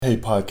Hey,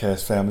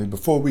 podcast family.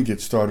 Before we get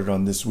started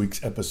on this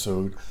week's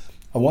episode,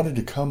 I wanted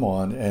to come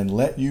on and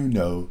let you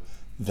know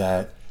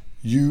that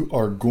you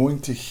are going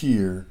to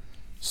hear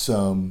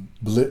some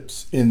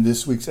blips in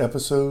this week's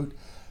episode.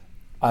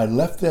 I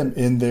left them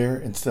in there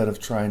instead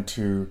of trying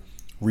to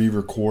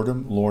re-record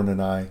them. Lauren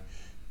and I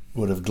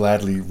would have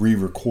gladly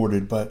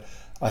re-recorded, but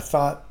I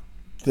thought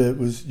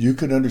that you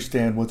could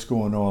understand what's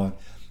going on,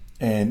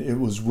 and it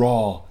was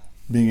raw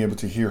being able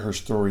to hear her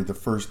story the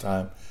first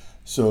time.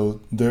 So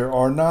there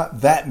are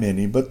not that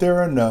many, but there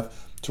are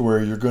enough to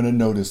where you're going to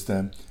notice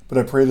them. But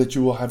I pray that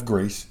you will have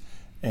grace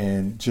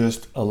and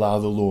just allow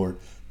the Lord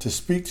to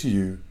speak to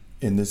you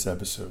in this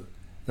episode.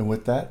 And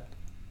with that,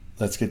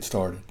 let's get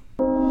started.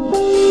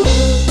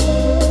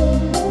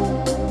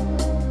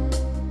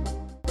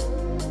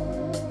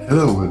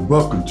 Hello and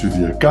welcome to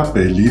the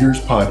Agape Leaders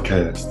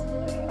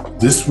Podcast.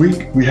 This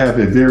week we have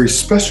a very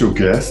special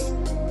guest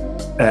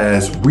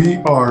as we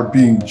are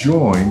being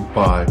joined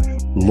by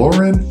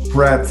Lauren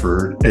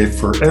Bradford, a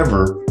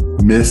forever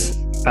Miss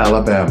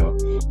Alabama.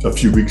 A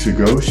few weeks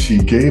ago, she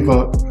gave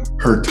up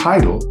her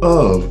title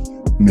of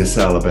Miss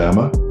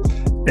Alabama,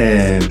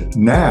 and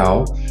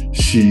now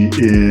she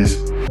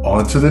is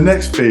on to the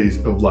next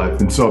phase of life.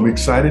 And so I'm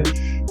excited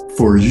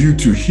for you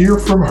to hear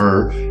from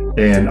her,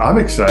 and I'm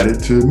excited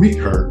to meet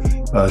her.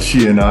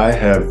 She and I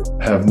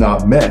have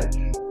not met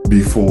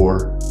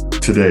before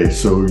today,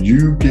 so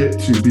you get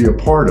to be a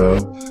part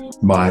of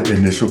my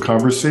initial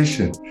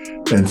conversation.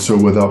 And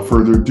so without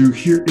further ado,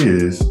 here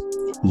is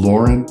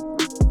Lauren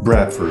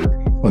Bradford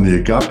on the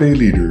Agape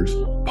Leaders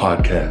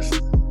Podcast.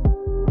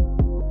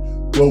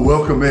 Well,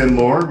 welcome in,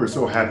 Lauren. We're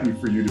so happy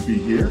for you to be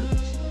here.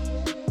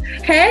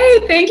 Hey,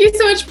 thank you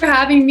so much for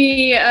having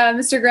me,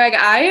 Mr. Greg.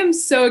 I am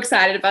so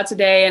excited about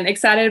today and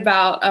excited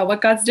about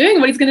what God's doing and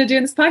what he's going to do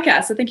in this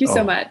podcast. So thank you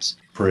so much.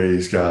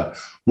 Praise God.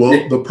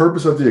 Well, the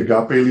purpose of the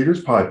Agape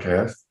Leaders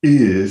Podcast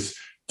is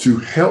to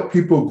help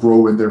people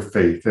grow in their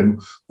faith.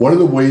 And one of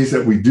the ways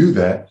that we do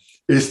that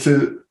is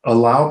to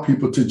allow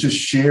people to just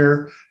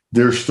share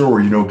their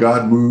story. You know,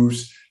 God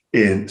moves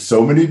in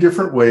so many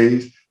different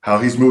ways. How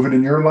he's moving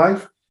in your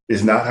life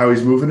is not how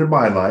he's moving in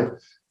my life,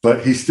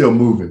 but he's still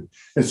moving.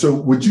 And so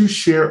would you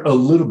share a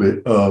little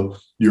bit of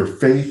your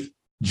faith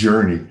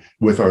journey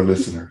with our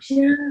listeners?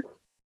 Yeah.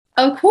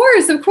 Of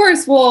course.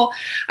 Well,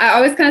 I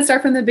always kind of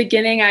start from the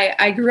beginning.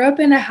 I grew up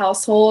in a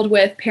household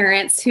with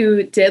parents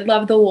who did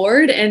love the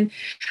Lord. And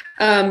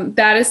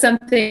that is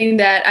something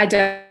that I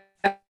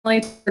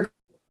definitely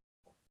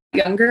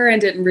younger and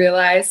didn't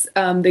realize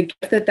the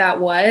gift that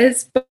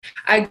was. But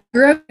I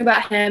grew up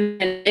about him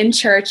and in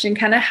church and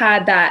kind of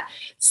had that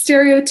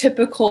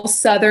stereotypical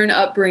Southern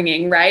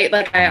upbringing, right?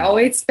 Like I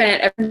always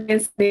spent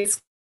everything in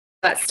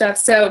that stuff.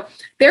 So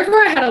therefore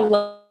I had a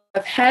lot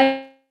of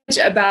hedge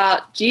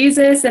about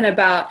Jesus and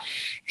about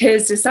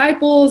his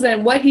disciples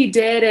and what he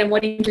did and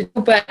what he did.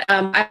 But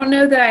I don't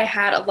know that I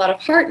had a lot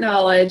of heart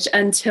knowledge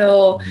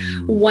until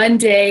one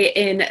day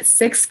in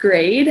sixth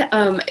grade.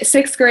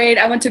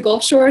 I went to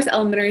Gulf Shores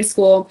Elementary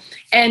School.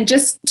 And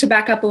just to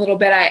back up a little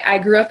bit, I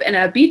grew up in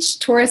a beach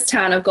tourist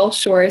town of Gulf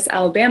Shores,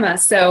 Alabama.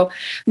 So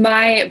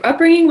my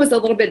upbringing was a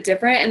little bit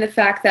different in the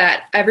fact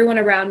that everyone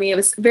around me, it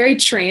was a very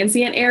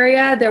transient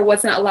area. There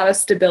wasn't a lot of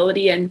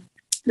stability in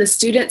the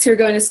students who are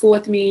going to school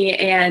with me,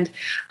 and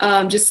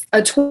just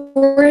a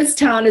tourist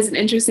town is an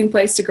interesting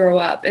place to grow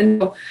up.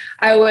 And so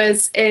I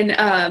was in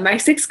my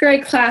sixth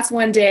grade class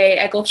one day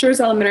at Gulf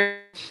Shores Elementary,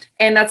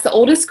 and that's the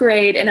oldest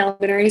grade in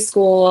elementary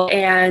school.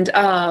 And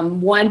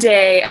one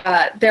day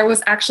there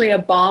was actually a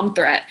bomb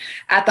threat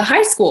at the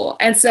high school.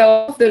 And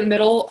so the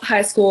middle,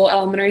 high school,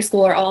 elementary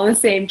school are all on the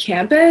same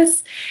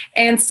campus.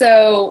 And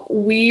so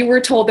we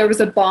were told there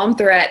was a bomb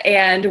threat,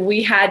 and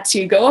we had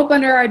to go up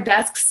under our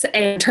desks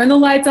and turn the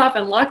lights off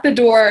and lock the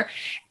door.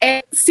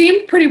 And it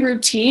seemed pretty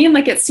routine.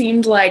 Like it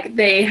seemed like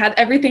they had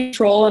everything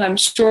controlled, and I'm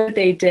sure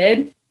they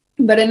did.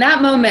 But in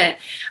that moment,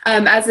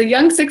 as a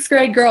young sixth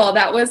grade girl,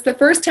 that was the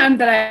first time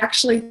that I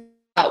actually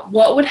thought,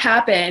 what would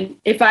happen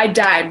if I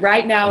died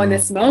right now in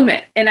this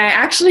moment? And I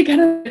actually got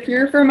a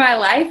fear for my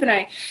life, and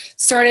I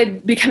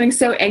started becoming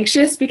so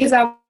anxious because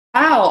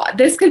wow,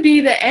 this could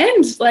be the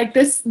end. Like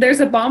there's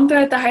a bomb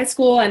threat at the high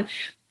school, and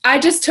I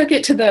just took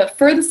it to the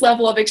furthest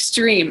level of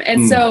extreme.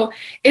 And so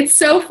it's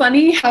so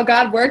funny how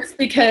God works,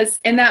 because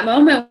in that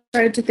moment, I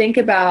started to think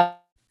about,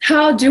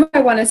 how do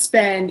I want to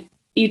spend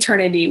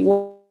eternity?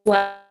 What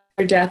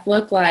will death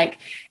look like?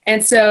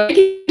 And so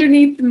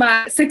underneath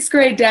my sixth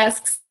grade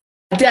desk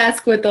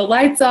with the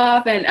lights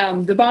off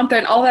and the bomb threat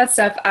and all that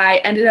stuff, I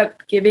ended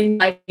up giving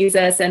life to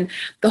Jesus, and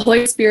the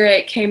Holy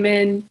Spirit came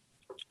in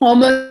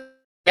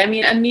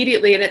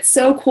immediately. And it's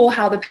so cool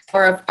how the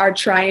power of our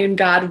triune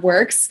God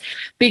works,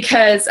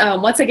 because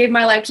once I gave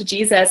my life to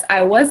Jesus,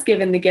 I was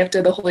given the gift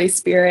of the Holy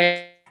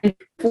Spirit,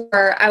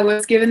 or I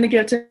was given the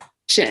gift of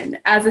mission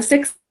as a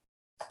sixth.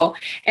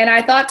 And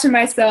I thought to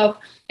myself,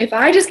 if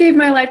I just gave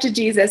my life to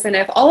Jesus, and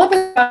if all of us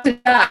are about to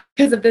die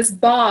because of this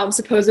bomb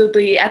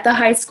supposedly at the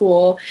high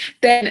school,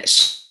 then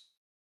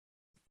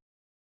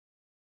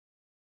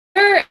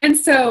and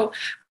so I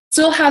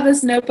still have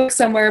this notebook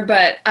somewhere,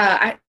 but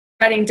I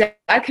writing down,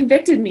 God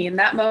convicted me in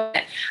that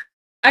moment.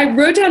 I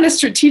wrote down a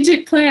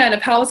strategic plan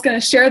of how I was going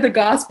to share the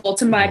gospel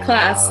to my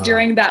class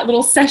during that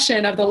little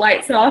session of the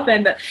lights off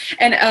and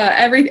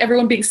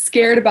everyone being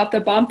scared about the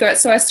bomb threat.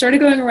 So I started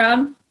going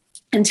around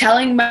and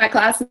telling my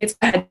classmates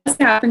what had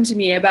just happened to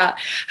me, about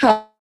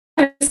how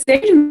I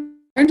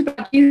learned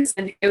about Jesus,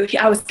 and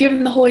I was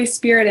given the Holy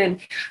Spirit,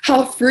 and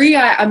how free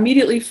I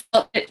immediately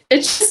felt.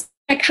 It's just,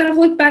 I kind of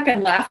look back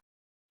and laugh,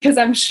 because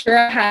I'm sure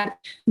I had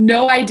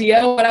no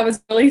idea what I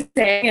was really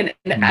saying,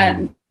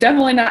 and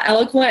definitely not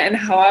eloquent in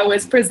how I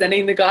was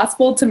presenting the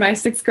gospel to my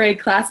 6th grade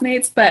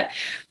classmates. But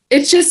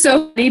it's just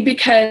so funny,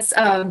 because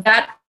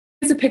that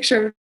is a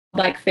picture of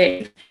like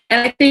faith.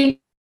 And I think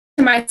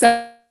to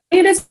myself,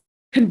 it is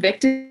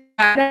convicted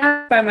by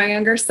that, by my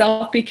younger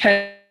self,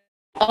 because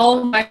all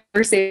of my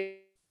conversations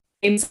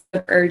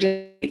of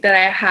urgency that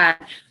I had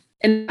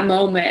in that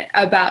moment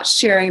about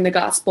sharing the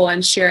gospel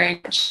and sharing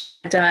what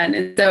I've done.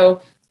 And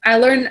so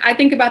I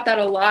think about that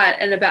a lot,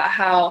 and about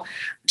how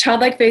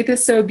childlike faith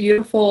is so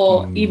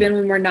beautiful, even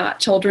when we're not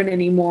children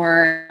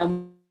anymore. It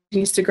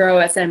needs to grow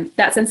us, and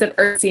that sense of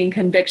urgency and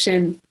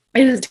conviction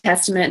is a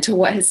testament to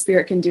what His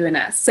Spirit can do in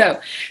us.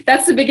 So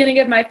that's the beginning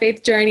of my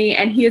faith journey,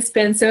 and He has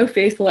been so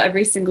faithful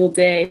every single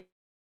day.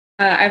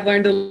 I've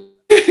learned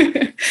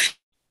a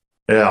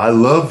Yeah, I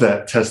love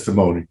that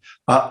testimony.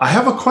 I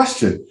have a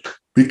question,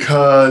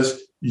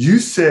 because you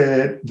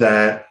said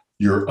that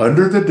you're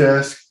under the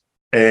desk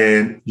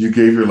and you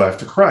gave your life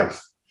to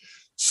Christ.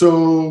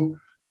 So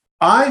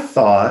I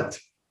thought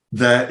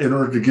that in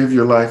order to give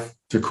your life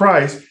to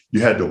Christ,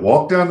 you had to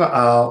walk down the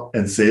aisle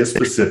and say a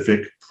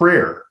specific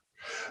prayer.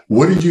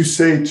 What did you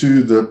say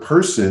to the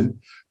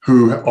person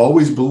who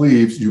always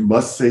believes you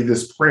must say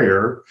this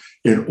prayer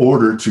in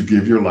order to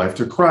give your life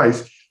to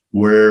Christ,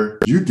 where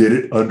you did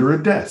it under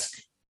a desk?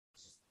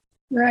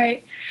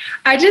 Right.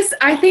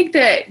 I think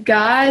that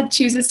God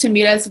chooses to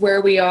meet us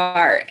where we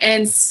are.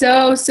 And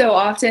so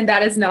often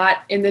that is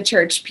not in the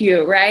church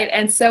pew, right?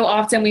 And so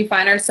often we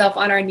find ourselves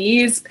on our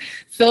knees,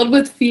 filled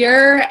with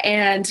fear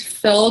and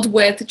filled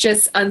with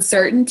just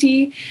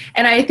uncertainty.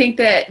 And I think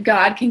that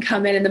God can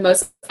come in the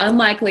most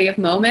unlikely of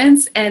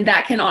moments, and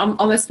that can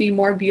almost be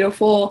more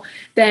beautiful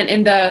than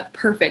in the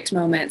perfect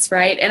moments,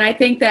 right? And I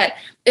think that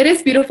it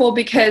is beautiful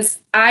because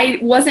I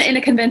wasn't in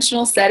a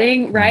conventional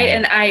setting, right?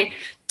 And I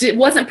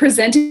wasn't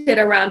presented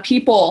around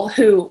people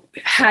who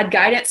had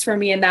guidance for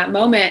me in that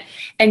moment.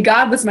 And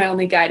God was my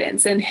only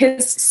guidance, and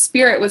His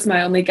Spirit was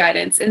my only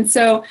guidance. And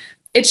so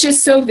it's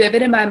just so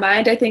vivid in my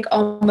mind, I think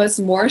almost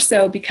more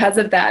so because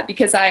of that,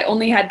 because I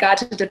only had God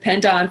to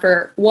depend on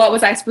for what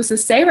was I supposed to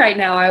say right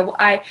now.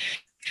 I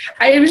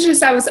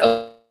was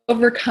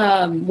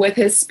overcome with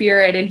His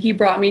Spirit, and He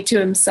brought me to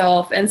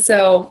Himself. And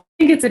so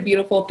I think it's a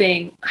beautiful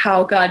thing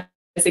how God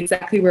is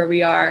exactly where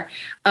we are,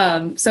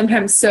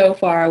 sometimes so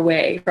far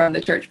away from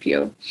the church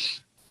pew.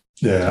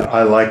 Yeah,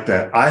 I like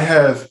that. I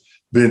have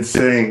been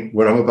saying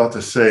what I'm about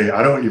to say.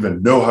 I don't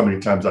even know how many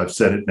times I've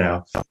said it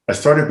now. I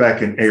started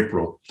back in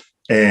April,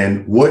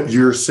 and what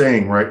you're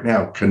saying right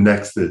now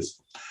connects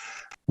this.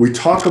 We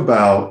talk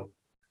about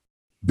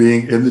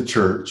being in the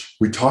church.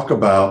 We talk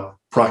about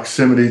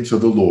proximity to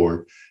the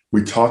Lord.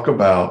 We talk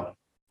about,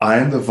 I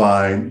am the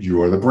vine,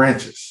 you are the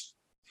branches.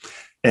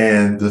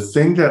 And the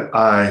thing that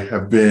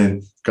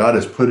God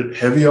has put it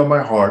heavy on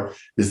my heart,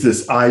 is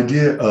this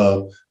idea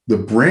of the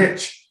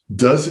branch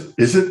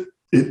it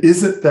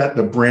isn't that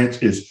the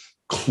branch is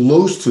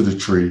close to the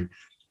tree,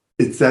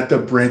 it's that the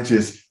branch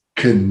is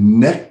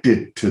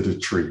connected to the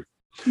tree.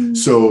 Mm-hmm.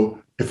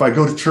 So if I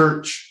go to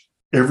church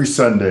every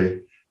Sunday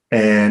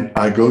and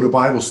I go to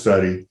Bible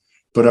study,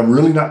 but I'm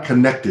really not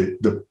connected,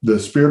 the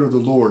Spirit of the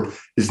Lord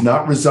is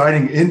not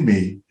residing in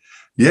me.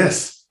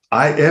 Yes,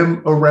 I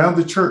am around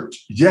the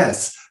church.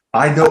 Yes,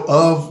 I know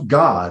of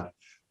God,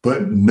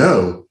 but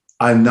no,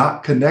 I'm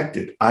not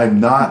connected.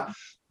 I'm not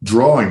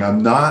drawing.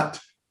 I'm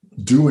not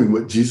doing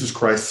what Jesus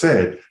Christ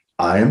said.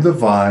 I am the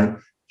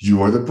vine,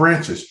 you are the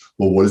branches.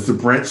 Well, what is the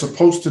branch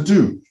supposed to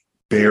do?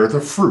 Bear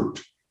the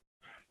fruit.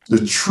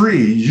 The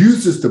tree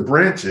uses the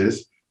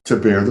branches to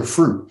bear the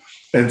fruit.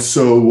 And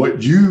so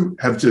what you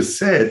have just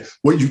said,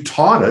 what you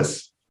taught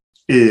us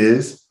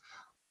is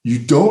you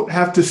don't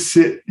have to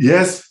sit.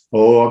 Yes.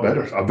 Oh,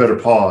 I better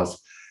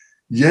pause.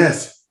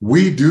 Yes,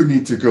 we do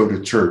need to go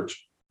to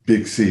church,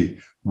 Big C.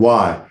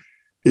 Why?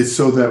 It's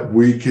so that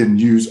we can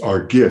use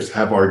our gifts,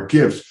 have our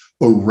gifts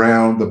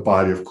around the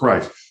body of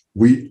Christ.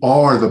 We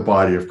are the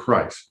body of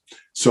Christ.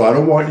 So I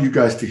don't want you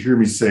guys to hear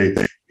me say,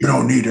 you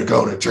don't need to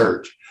go to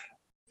church.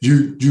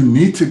 You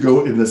need to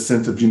go in the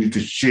sense of you need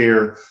to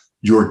share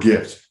your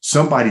gifts.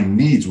 Somebody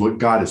needs what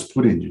God has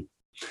put in you.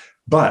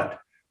 But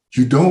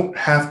you don't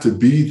have to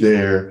be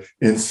there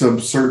in some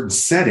certain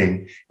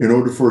setting in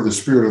order for the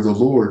Spirit of the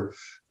Lord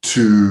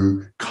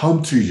to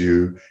come to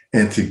you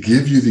and to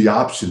give you the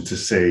option to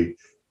say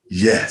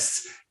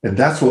yes. And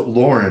that's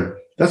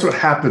what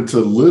happened to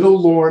little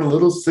Lauren,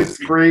 little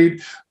 6th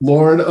grade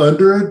Lauren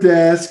under a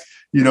desk.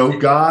 You know,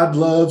 God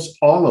loves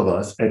all of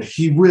us, and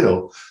He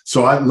will.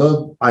 So I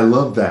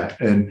love that.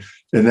 And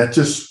that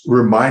just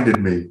reminded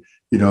me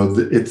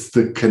it's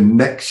the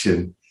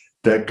connection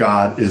that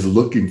God is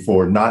looking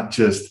for, not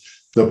just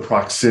the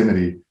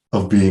proximity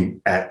of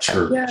being at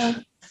church. Yeah.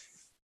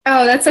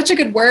 Oh, that's such a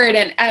good word.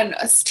 And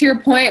to your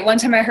point, one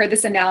time I heard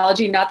this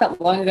analogy not that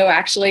long ago,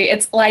 actually.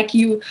 It's like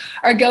you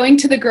are going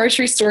to the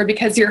grocery store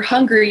because you're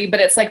hungry,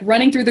 but it's like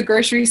running through the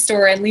grocery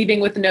store and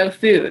leaving with no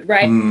food,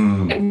 right?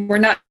 And we're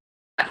not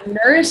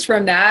nourished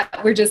from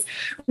that. We're just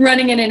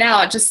running in and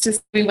out just to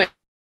we went.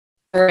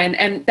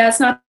 And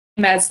that's not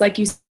as like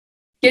you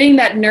getting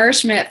that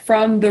nourishment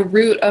from the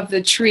root of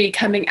the tree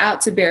coming out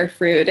to bear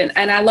fruit.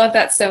 And I love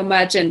that so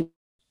much. And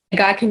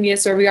God can meet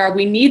us where we are.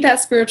 We need that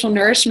spiritual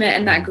nourishment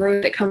and that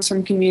growth that comes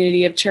from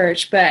community of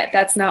church, but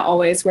that's not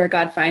always where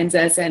God finds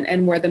us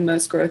and where the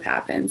most growth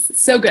happens.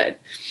 So good.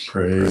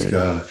 Praise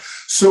God.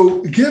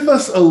 So give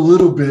us a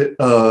little bit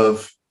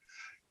of,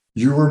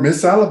 you were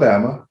Miss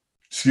Alabama.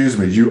 Excuse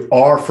me, you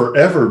are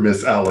forever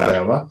Miss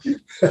Alabama.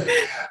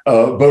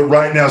 But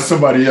right now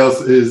somebody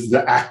else is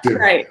the active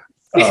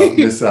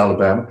Miss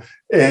Alabama.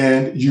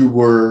 And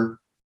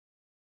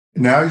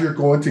now you're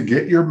going to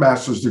get your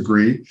master's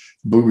degree,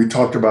 but we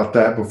talked about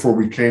that before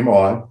we came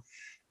on.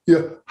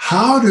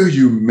 How do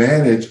you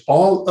manage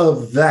all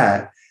of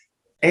that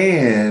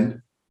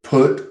and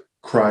put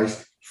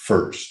Christ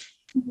first?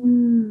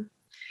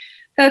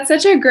 That's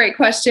such a great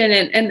question.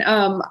 And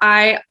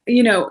I,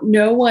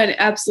 no one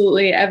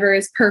absolutely ever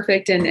is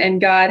perfect. And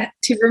God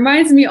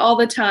reminds me all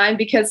the time,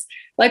 because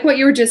like what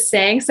you were just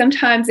saying,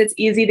 sometimes it's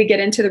easy to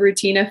get into the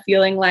routine of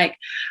feeling like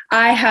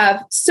I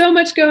have so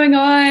much going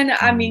on.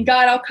 I mean,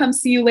 God, I'll come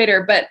see you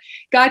later. But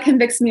God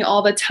convicts me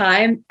all the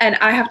time. And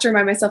I have to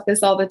remind myself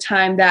this all the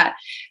time, that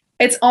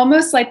it's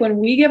almost like when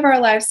we give our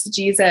lives to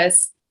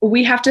Jesus,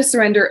 we have to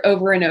surrender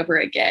over and over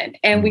again.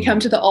 And we come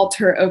to the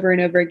altar over and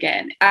over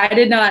again. I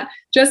did not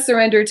just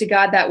surrender to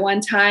God that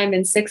one time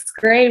in 6th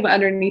grade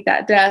underneath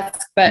that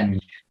desk, but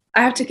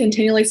I have to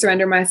continually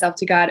surrender myself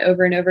to God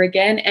over and over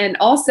again. And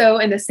also,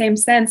 in the same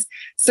sense,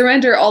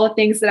 surrender all the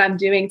things that I'm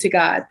doing to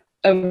God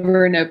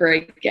over and over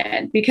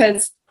again,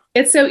 because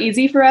it's so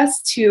easy for us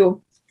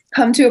to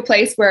come to a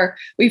place where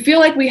we feel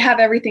like we have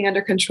everything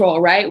under control,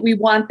 right? We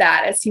want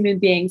that as human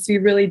beings. We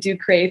really do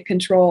crave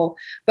control.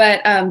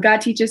 But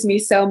God teaches me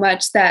so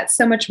much that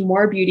so much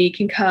more beauty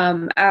can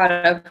come out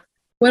of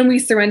when we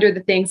surrender the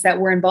things that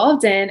we're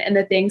involved in and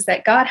the things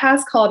that God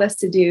has called us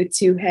to do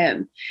to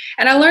Him.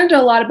 And I learned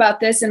a lot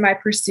about this in my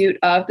pursuit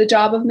of the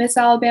job of Miss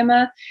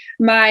Alabama.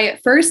 My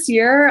first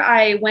year,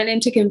 I went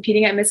into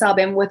competing at Miss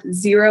Alabama with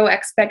zero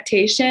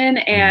expectation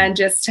and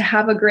just to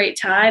have a great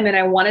time. And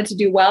I wanted to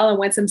do well and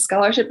win some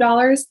scholarship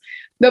dollars.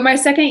 But my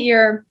second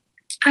year,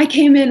 I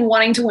came in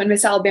wanting to win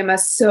Miss Alabama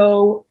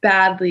so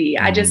badly.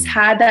 I just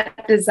had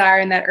that desire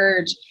and that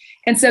urge.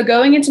 And so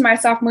going into my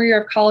sophomore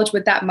year of college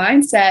with that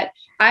mindset,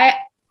 I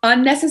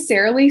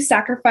unnecessarily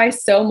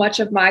sacrificed so much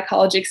of my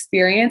college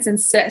experience and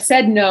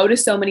said no to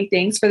so many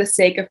things for the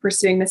sake of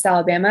pursuing Miss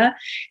Alabama,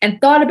 and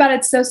thought about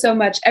it so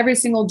much every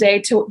single day,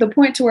 to the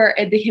point to where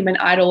it became an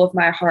idol of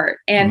my heart.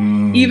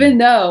 And even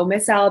though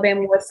Miss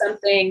Alabama was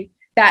something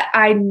that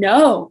I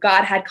know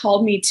God had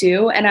called me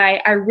to, and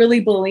I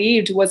really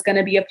believed was going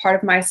to be a part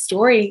of my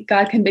story,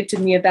 God convicted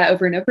me of that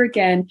over and over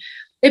again.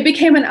 It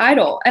became an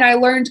idol. And I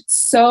learned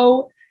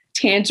so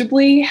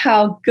tangibly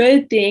how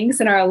good things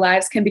in our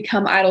lives can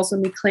become idols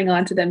when we cling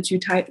on to them too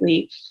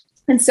tightly.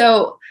 And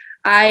so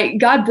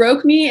God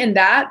broke me in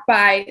that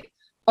by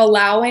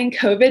allowing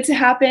COVID to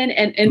happen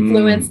and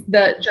influence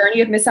the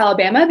journey of Miss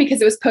Alabama,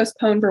 because it was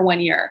postponed for 1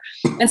 year.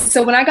 And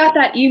so when I got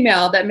that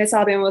email that Miss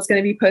Alabama was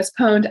going to be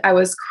postponed, I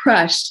was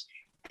crushed.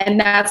 And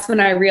that's when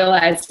I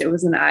realized it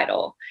was an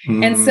idol.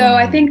 And so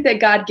I think that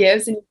God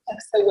gives and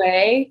takes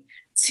away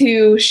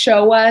to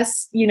show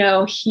us,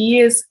 He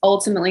is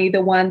ultimately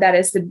the one that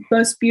is the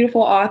most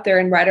beautiful author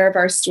and writer of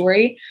our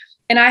story.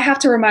 And I have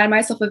to remind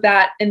myself of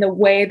that in the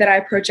way that I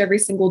approach every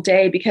single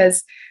day,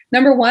 because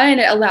number one,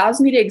 it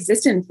allows me to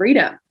exist in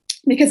freedom,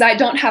 because I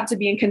don't have to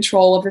be in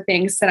control of the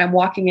things that I'm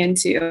walking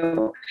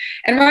into.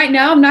 And right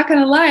now, I'm not going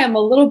to lie, I'm a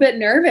little bit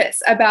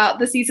nervous about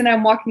the season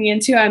I'm walking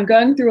into. I'm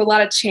going through a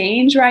lot of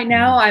change right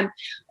now. I'm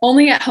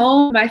only at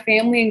home, my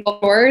family in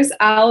Gores,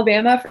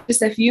 Alabama, for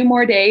just a few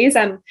more days.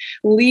 I'm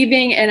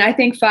leaving in, I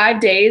think, 5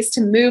 days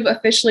to move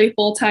officially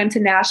full-time to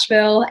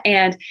Nashville.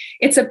 And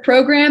it's a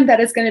program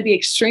that is going to be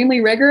extremely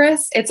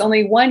rigorous. It's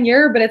only 1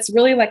 year, but it's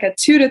really like a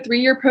 2 to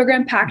 3 year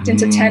program packed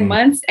into 10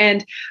 months.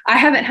 And I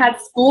haven't had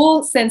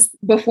school since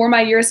before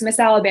my year as Miss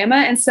Alabama.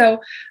 And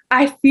so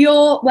I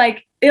feel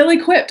like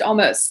ill-equipped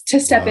almost to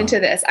step into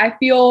this. I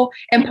feel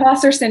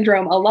imposter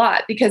syndrome a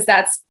lot, because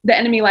that's the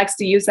enemy likes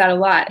to use that a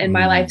lot in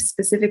my life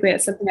specifically.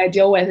 It's something I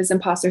deal with, is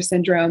imposter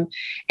syndrome.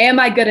 Am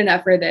I good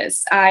enough for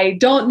this? I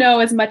don't know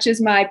as much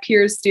as my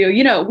peers do.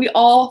 We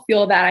all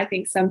feel that, I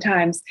think,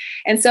 sometimes.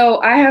 And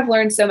so I have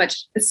learned so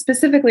much,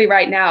 specifically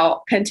right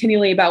now,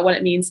 continually, about what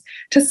it means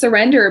to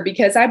surrender,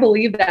 because I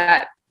believe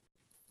that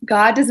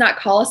God does not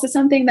call us to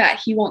something that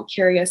He won't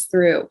carry us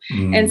through.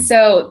 And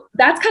so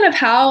that's kind of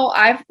how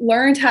I've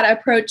learned how to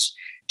approach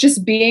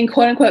just being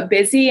quote unquote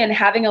busy and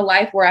having a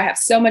life where I have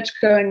so much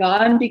going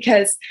on,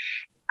 because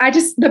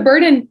the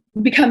burden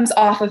becomes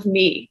off of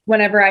me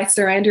whenever I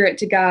surrender it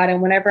to God.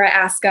 And whenever I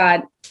ask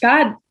God,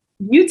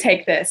 you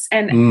take this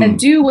and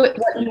do what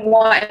you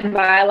want in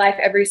my life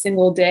every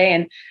single day.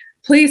 And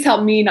please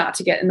help me not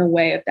to get in the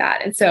way of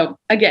that. And so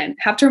again,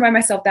 have to remind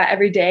myself that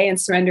every day and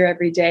surrender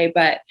every day.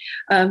 But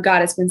God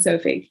has been so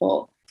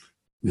faithful.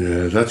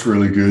 Yeah, that's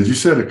really good. You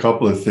said a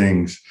couple of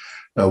things.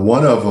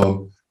 One of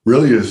them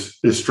really is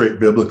straight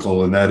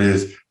biblical, and that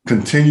is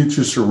continue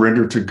to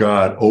surrender to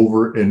God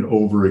over and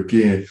over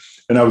again.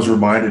 And I was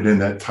reminded in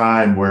that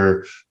time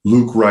where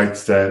Luke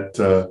writes that,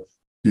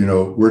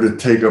 we're to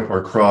take up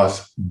our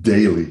cross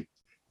daily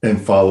and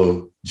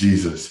follow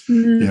Jesus.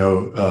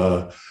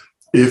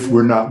 If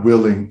we're not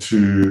willing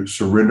to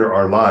surrender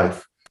our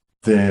life,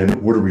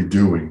 then what are we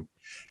doing?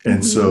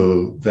 And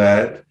so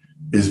that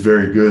is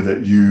very good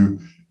that you,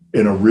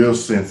 in a real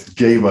sense,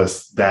 gave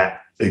us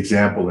that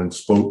example and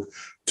spoke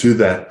to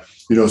that.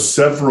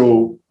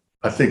 Several,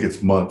 I think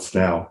it's months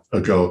now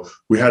ago,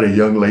 we had a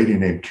young lady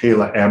named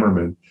Kayla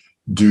Ammerman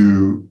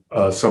do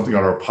something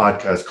on our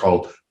podcast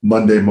called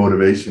Monday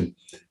Motivation.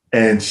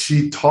 And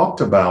she talked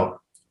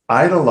about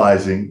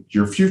idolizing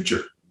your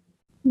future.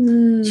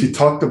 She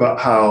talked about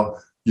how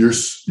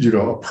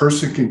a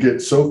person can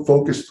get so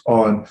focused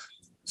on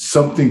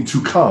something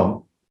to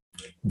come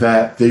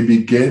that they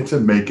begin to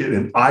make it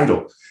an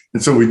idol.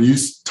 And so when you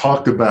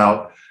talked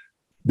about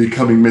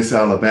becoming Miss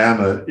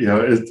Alabama,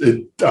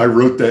 I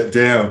wrote that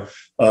down.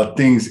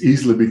 Things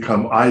easily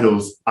become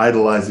idols,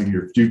 idolizing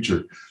your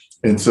future.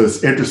 And so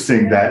it's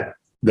interesting that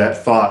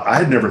thought. I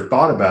had never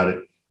thought about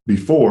it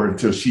before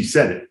until she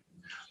said it.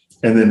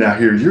 And then now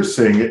here you're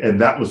saying it,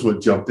 and that was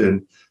what jumped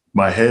in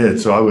my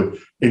head. So I would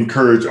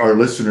encourage our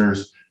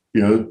listeners,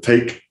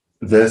 take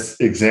this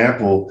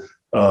example.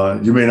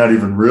 You may not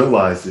even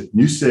realize it.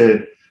 You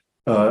said,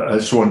 I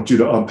just wanted you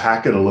to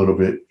unpack it a little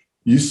bit.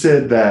 You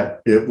said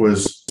that it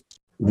was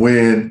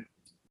when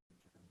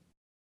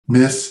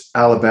Miss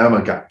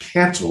Alabama got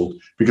canceled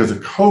because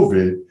of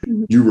COVID,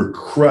 you were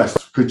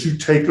crushed. Could you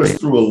take us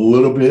through a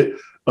little bit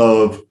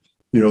of,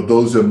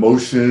 those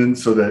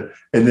emotions and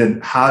then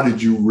how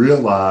did you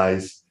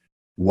realize,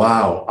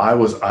 wow, I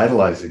was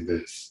idolizing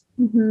this?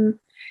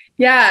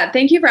 Yeah,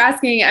 thank you for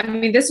asking. I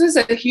mean, this was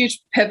a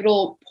huge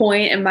pivotal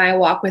point in my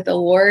walk with the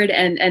Lord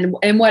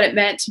and what it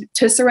meant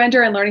to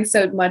surrender and learning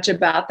so much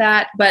about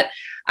that. But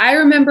I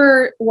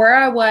remember where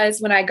I was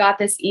when I got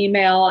this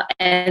email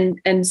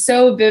and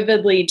so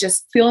vividly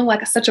just feeling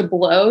like such a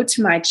blow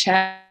to my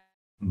chest.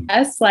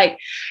 Like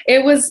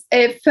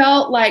it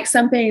felt like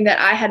something that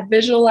I had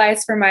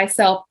visualized for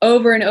myself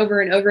over and over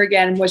and over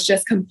again was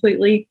just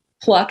completely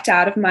plucked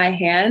out of my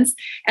hands.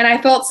 And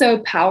I felt so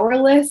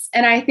powerless.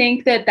 And I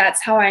think that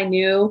that's how I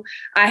knew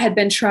I had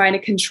been trying to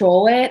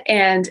control it.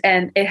 And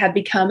it had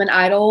become an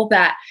idol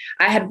that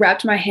I had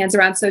wrapped my hands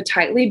around so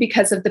tightly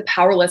because of the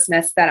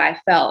powerlessness that I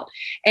felt.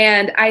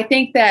 And I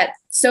think that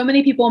so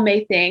many people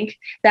may think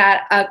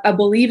that a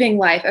believing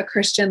life, a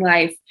Christian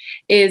life,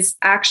 is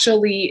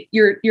actually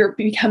you're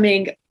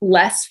becoming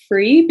less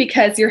free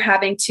because you're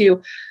having to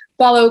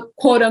follow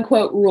quote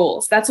unquote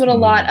rules. That's what a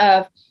lot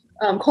of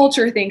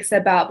culture thinks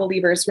about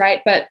believers,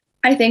 right? But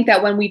I think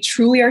that when we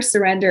truly are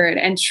surrendered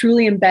and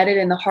truly embedded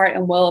in the heart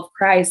and will of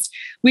Christ,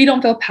 we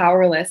don't feel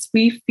powerless.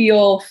 We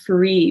feel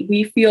free.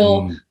 We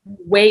feel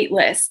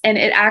weightless. And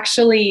it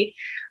actually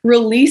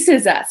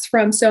releases us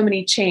from so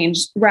many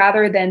chains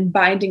rather than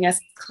binding us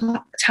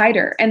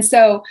tighter. And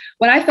so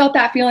when I felt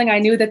that feeling, I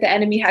knew that the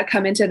enemy had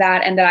come into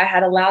that and that I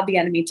had allowed the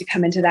enemy to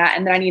come into that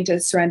and that I need to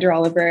surrender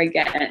all over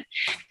again.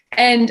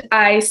 And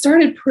I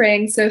started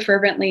praying so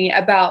fervently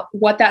about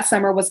what that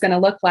summer was going to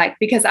look like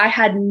because I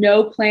had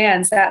no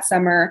plans that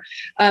summer.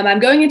 I'm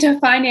going into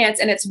finance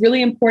and it's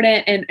really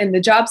important in the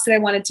jobs that I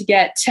wanted to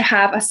get to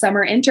have a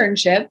summer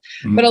internship.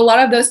 But a lot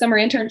of those summer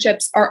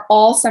internships are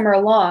all summer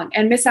long.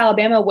 And Miss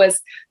Alabama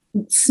was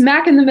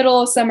smack in the middle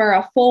of summer,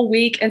 a full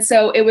week. And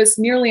so it was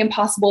nearly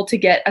impossible to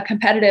get a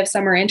competitive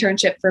summer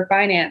internship for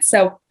finance.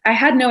 So I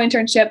had no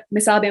internship.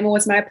 Miss Alabama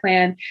was my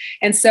plan.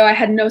 And so I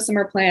had no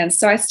summer plans.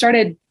 So I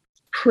started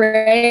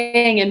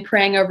praying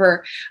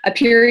over a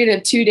period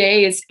of 2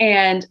 days.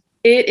 And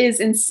it is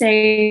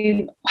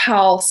insane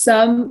how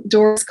some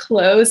doors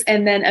close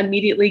and then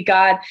immediately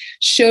God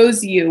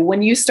shows you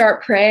when you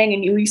start praying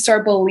and you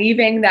start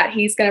believing that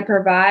he's going to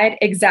provide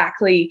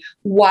exactly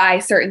why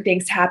certain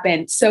things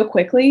happen so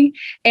quickly.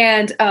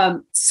 And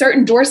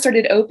certain doors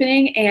started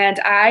opening and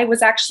I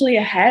was actually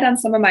ahead on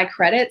some of my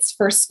credits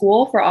for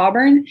school for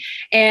Auburn.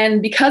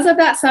 And because of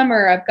that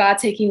summer of God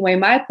taking away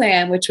my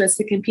plan, which was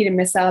to compete in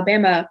Miss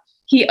Alabama,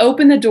 he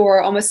opened the door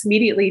almost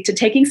immediately to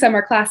taking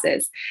summer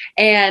classes.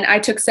 And I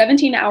took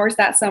 17 hours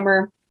that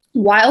summer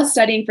while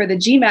studying for the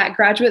GMAT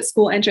graduate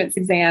school entrance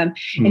exam.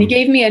 And he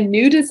gave me a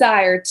new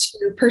desire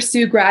to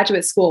pursue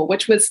graduate school,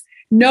 which was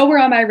nowhere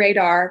on my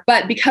radar.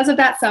 But because of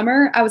that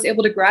summer, I was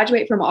able to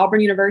graduate from Auburn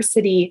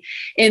University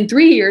in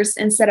 3 years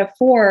instead of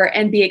 4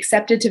 and be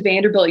accepted to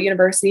Vanderbilt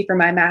University for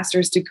my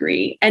master's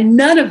degree. And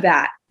none of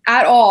that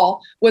at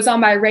all was on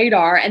my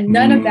radar. And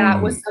none of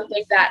that was Mm,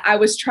 something that I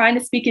was trying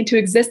to speak into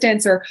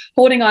existence or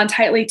holding on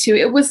tightly to.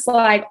 It was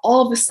like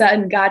all of a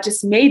sudden, God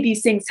just made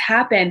these things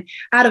happen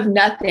out of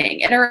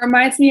nothing. And it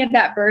reminds me of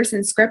that verse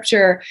in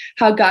scripture,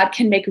 how God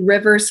can make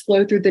rivers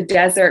flow through the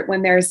desert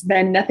when there's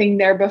been nothing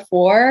there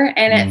before.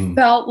 And it mm,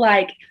 felt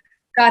like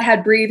God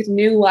had breathed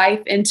new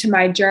life into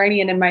my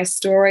journey and in my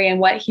story and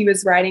what he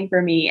was writing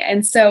for me.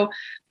 And so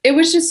it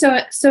was just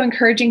so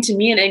encouraging to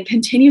me, and it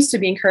continues to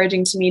be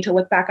encouraging to me to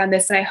look back on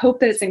this. And I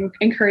hope that it's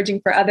encouraging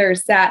for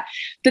others, that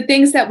the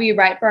things that we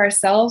write for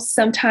ourselves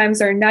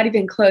sometimes are not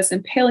even close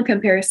and pale in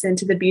comparison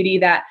to the beauty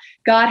that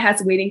God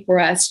has waiting for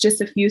us just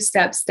a few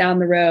steps down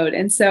the road.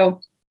 And so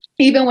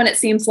even when it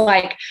seems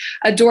like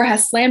a door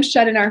has slammed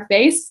shut in our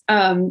face,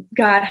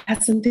 God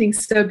has something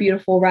so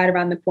beautiful right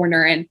around the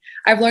corner. And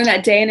I've learned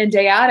that day in and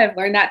day out. I've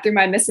learned that through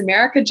my Miss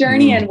America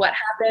journey and mm. what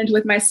happened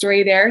with my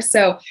story there.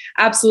 So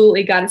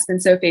absolutely, God has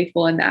been so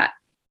faithful in that.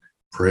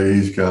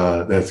 Praise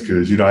God. That's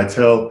good. I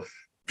tell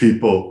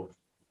people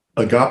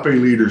Agape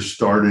Leaders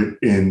started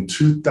in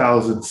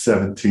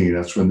 2017.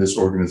 That's when this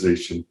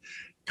organization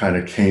kind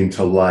of came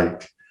to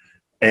light.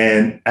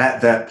 And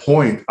at that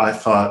point, I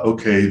thought,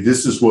 okay,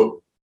 this is what,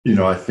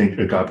 I think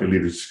Agape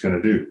Leaders is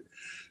going to do.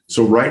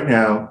 So right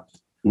now,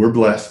 we're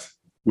blessed.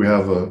 We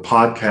have a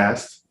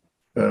podcast.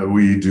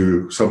 We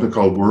do something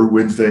called Word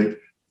Wednesday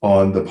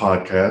on the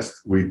podcast.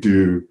 We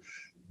do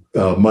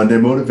Monday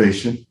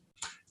Motivation.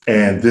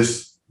 And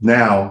this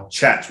now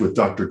chats with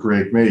Dr.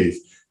 Greg Mays.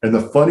 And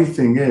the funny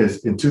thing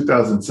is, in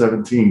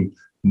 2017,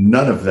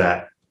 none of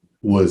that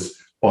was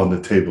on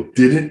the table.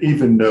 Didn't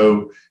even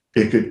know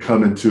it could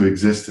come into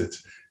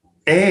existence.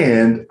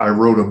 And I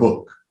wrote a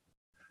book.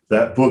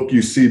 That book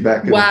you see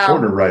back in the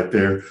corner right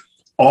there,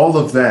 all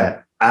of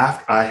that,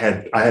 after I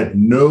had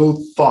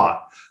no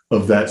thought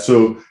of that.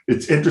 So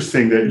it's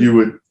interesting that you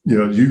would,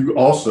 you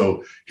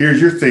also,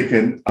 you're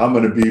thinking, I'm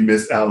going to be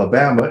Miss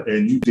Alabama,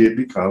 and you did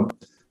become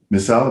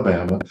Miss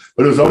Alabama.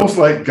 But it was almost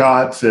like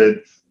God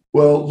said,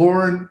 well,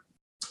 Lauren,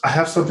 I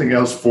have something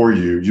else for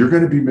you. You're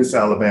going to be Miss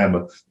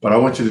Alabama, but I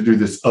want you to do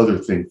this other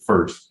thing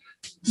first.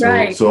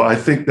 So I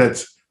think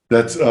that's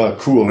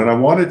cool. And I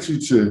wanted you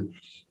to,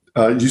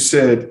 you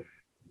said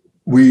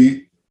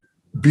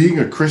being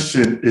a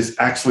Christian is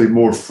actually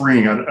more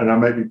freeing. And I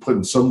might be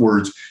putting some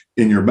words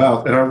in your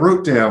mouth. And I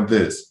wrote down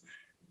this: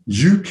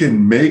 you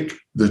can make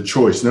the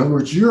choice. In other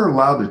words, you're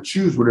allowed to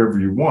choose whatever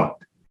you want.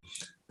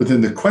 But then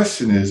the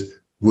question is,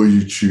 will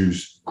you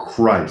choose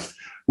Christ?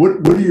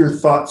 What are your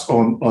thoughts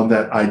on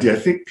that idea? I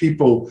think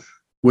people,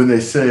 when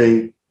they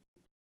say,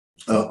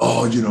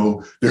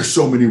 there's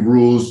so many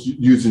rules,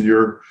 using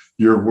your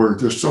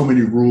word, there's so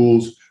many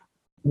rules.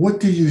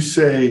 What do you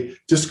say,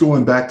 just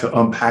going back to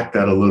unpack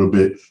that a little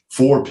bit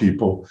for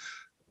people?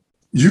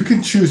 You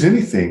can choose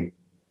anything,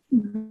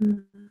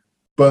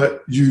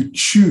 but you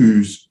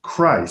choose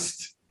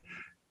Christ.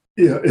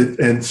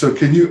 And so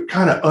can you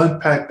kind of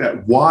unpack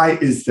that? Why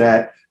is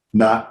that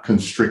not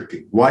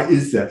constricting? Why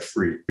is that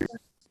free?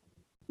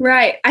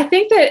 Right. I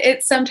think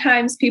that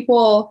sometimes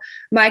people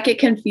might get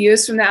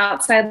confused from the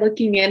outside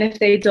looking in if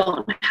they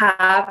don't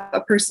have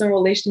a personal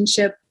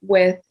relationship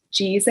with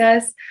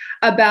Jesus,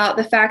 about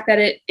the fact that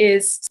it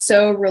is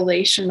so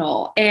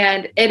relational.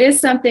 And it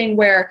is something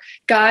where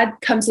God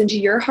comes into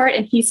your heart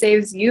and he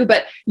saves you,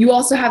 but you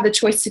also have the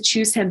choice to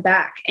choose him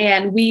back.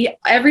 And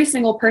every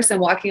single person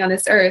walking on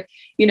this earth,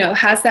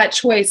 has that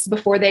choice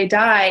before they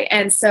die.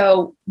 And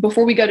so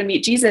before we go to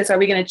meet Jesus, are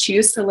we going to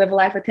choose to live a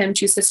life with him,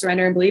 choose to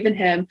surrender and believe in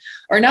him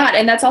or not?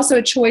 And that's also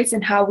a choice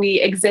in how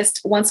we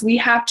exist once we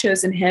have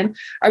chosen him.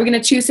 Are we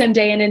going to choose him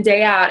day in and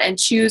day out and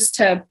choose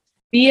to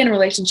be in a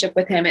relationship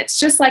with him? It's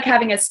just like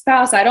having a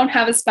spouse. I don't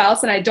have a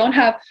spouse and I don't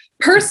have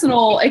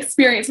personal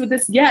experience with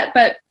this yet,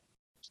 but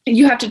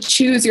you have to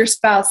choose your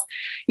spouse,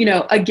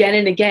 again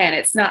and again.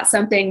 It's not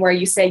something where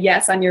you say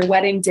yes on your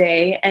wedding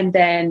day and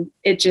then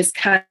it just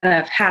kind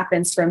of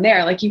happens from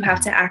there. Like, you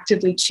have to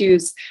actively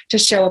choose to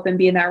show up and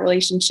be in that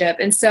relationship.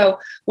 And so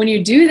when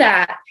you do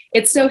that,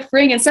 it's so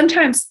freeing. And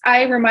sometimes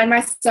I remind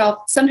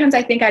myself, sometimes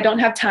I think I don't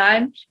have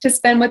time to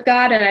spend with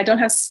God and I don't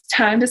have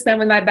time to spend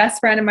with my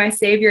best friend and my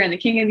savior and the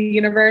king of the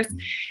universe.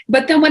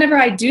 But then whenever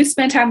I do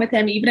spend time with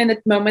him, even in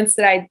the moments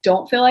that I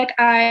don't feel like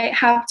I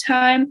have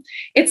time,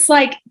 it's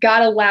like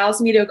God allows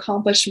me to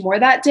accomplish more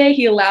that day.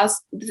 He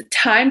allows the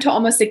time to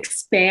almost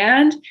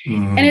expand.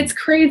 And it's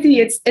crazy.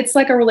 It's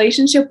like a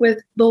relationship with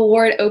the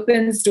Lord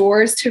opens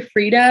doors to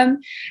freedom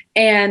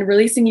and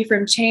releasing you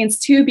from chains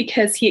too,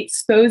 because he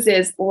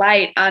exposes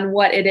light on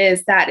what it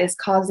is that is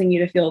causing you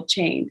to feel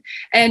chained.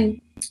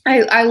 And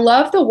I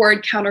love the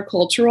word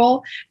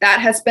countercultural. That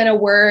has been a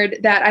word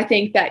that I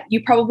think that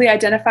you probably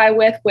identify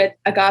with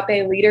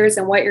Agape Leaders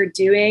and what you're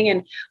doing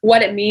and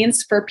what it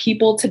means for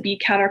people to be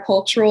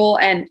countercultural.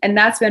 And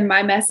that's been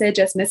my message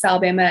as Miss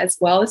Alabama as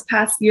well this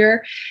past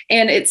year.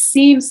 And it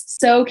seems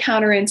so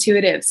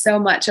counterintuitive, so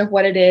much of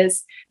what it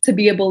is to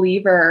be a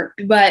believer,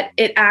 but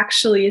it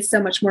actually is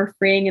so much more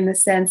freeing in the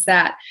sense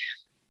that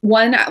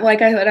one,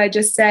 like what I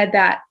just said,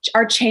 that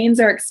our chains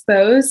are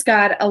exposed.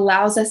 God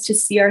allows us to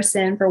see our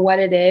sin for what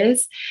it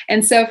is.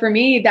 And so for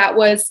me, that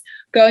was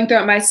going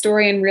throughout my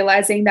story and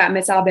realizing that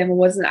Miss Alabama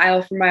was an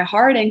idol for my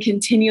heart, and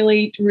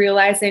continually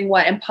realizing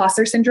what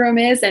imposter syndrome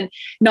is and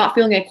not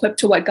feeling equipped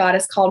to what God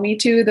has called me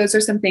to. Those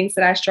are some things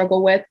that I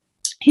struggle with.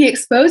 He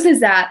exposes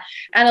that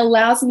and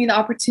allows me the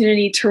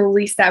opportunity to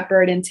release that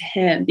burden to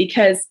him,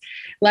 because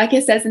like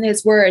it says in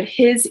his word,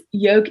 his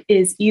yoke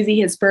is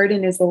easy, his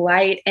burden is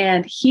light,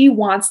 and he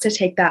wants to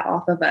take that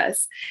off of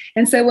us.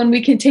 And so when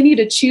we continue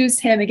to choose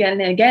him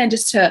again and again,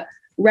 just to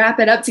wrap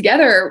it up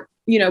together,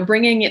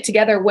 bringing it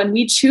together, when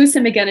we choose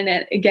him again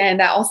and again,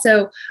 that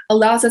also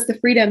allows us the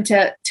freedom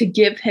to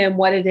give him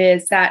what it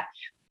is that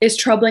is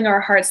troubling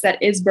our hearts,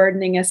 that is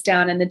burdening us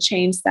down, and the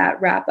chains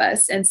that wrap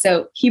us. And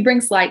so he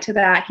brings light to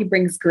that. He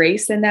brings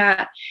grace in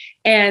that.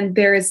 And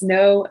there is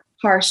no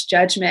harsh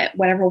judgment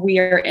whenever we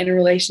are in a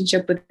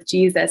relationship with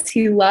Jesus.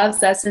 He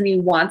loves us, and he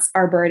wants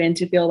our burden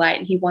to feel light,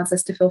 and he wants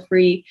us to feel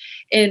free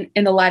in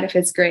the light of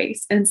his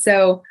grace. And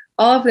so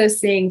all of those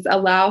things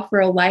allow for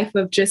a life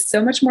of just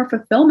so much more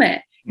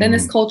fulfillment than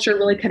this culture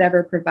really could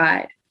ever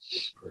provide.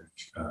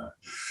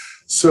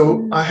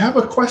 So I have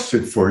a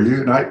question for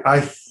you, and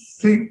I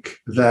think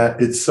that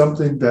it's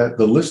something that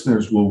the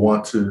listeners will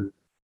want to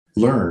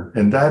learn,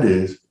 and that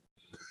is,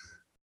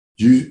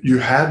 you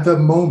had the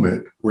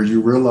moment where you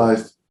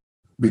realized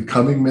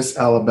becoming Miss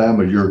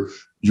Alabama,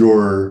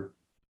 your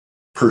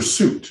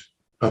pursuit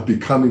of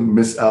becoming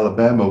Miss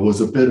Alabama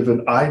was a bit of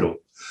an idol.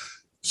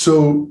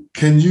 So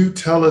can you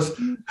tell us,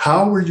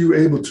 how were you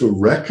able to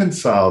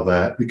reconcile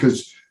that?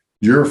 Because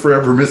you're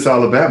forever Miss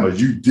Alabama.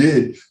 You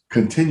did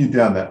continue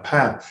down that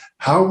path.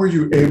 How were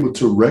you able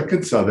to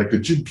reconcile that?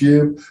 Could you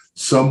give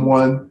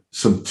someone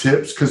some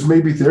tips? Because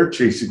maybe they're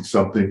chasing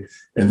something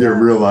and they're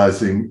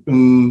realizing,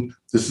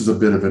 this is a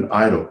bit of an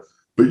idol.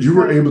 But you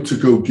were able to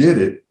go get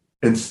it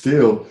and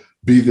still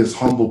be this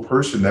humble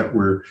person that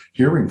we're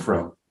hearing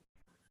from.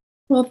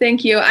 Well,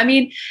 thank you. I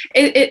mean,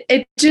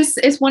 it just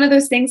is one of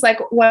those things, like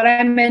what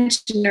I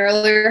mentioned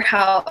earlier,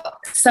 how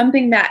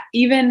something that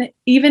even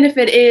if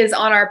it is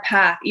on our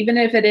path, even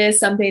if it is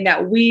something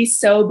that we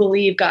so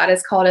believe God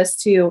has called us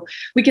to,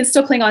 we can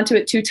still cling on to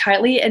it too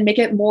tightly and make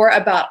it more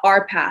about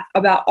our path,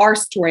 about our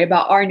story,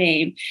 about our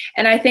name.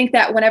 And I think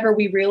that whenever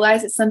we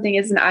realize that something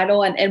is an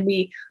idol, and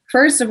we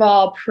first of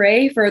all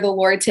pray for the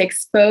Lord to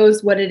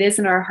expose what it is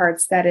in our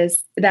hearts that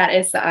is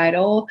the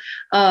idol.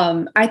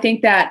 I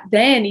think that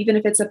then, even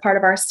if it's a part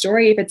of our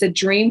story, if it's a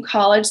dream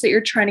college that you're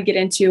trying to get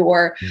into,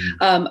 or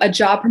a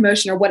job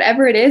promotion, or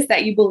whatever it is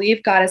that you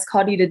believe God has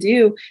called you to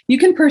do, you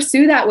can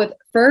pursue that with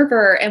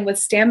fervor and with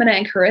stamina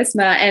and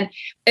charisma. And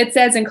it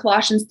says in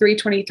Colossians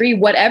 3:23,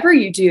 whatever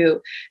you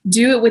do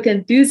it with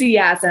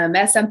enthusiasm,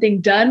 as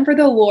something done for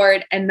the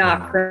Lord and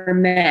not for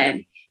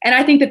men. And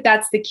I think that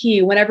that's the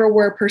key. Whenever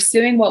we're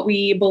pursuing what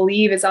we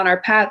believe is on our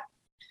path,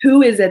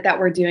 who is it that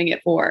we're doing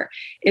it for?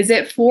 Is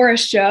it for a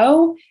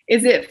show?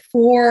 Is it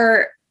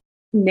for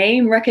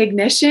name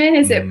recognition?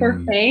 Is it for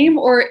fame?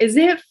 Or is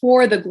it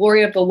for the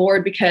glory of the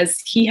Lord, because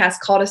he has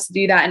called us to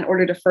do that in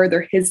order to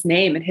further his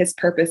name and his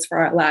purpose for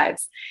our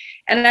lives?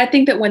 And I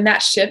think that when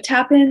that shift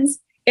happens,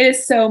 it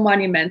is so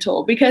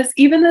monumental, because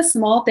even the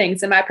small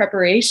things in my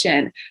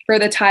preparation for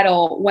the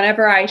title,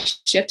 whenever I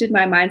shifted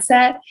my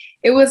mindset,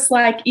 it was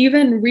like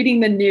even reading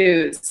the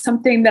news,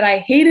 something that I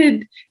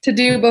hated to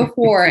do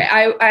before.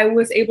 I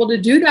was able to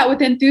do that with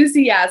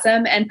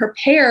enthusiasm and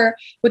prepare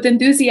with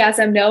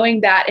enthusiasm, knowing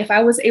that if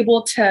I was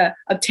able to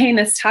obtain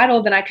this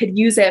title, then I could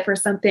use it for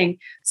something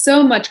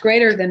so much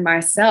greater than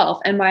myself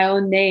and my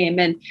own name.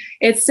 And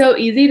it's so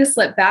easy to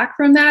slip back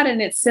from that.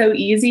 And it's so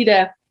easy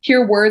to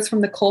hear words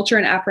from the culture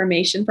and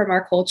affirmation from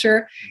our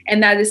culture.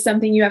 And that is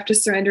something you have to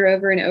surrender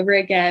over and over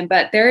again.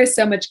 But there is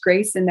so much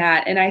grace in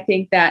that. And I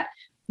think that,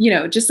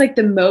 just like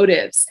the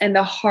motives and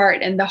the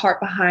heart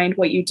behind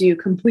what you do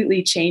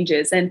completely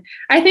changes. And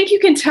I think you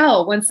can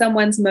tell when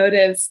someone's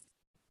motives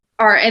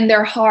are in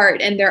their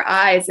heart and their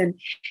eyes, and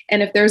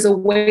if there's a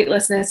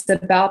weightlessness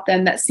about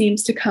them that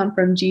seems to come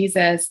from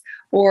Jesus,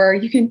 or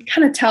you can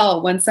kind of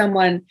tell when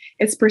someone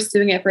is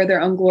pursuing it for their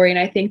own glory. And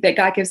I think that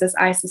God gives us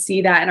eyes to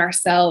see that in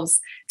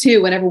ourselves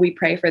too, whenever we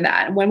pray for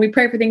that. And when we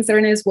pray for things that are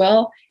in his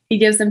will, he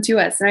gives them to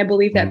us. And I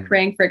believe that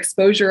praying for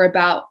exposure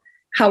about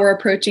how we're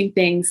approaching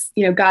things,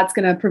 God's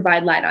going to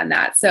provide light on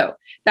that. So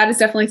that is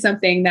definitely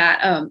something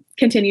that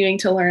continuing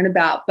to learn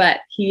about, but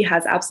he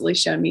has absolutely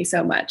shown me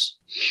so much.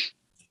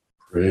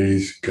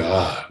 Praise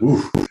God.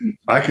 Ooh,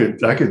 I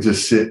could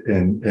just sit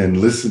and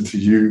listen to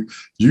you.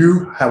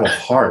 You have a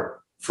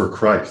heart for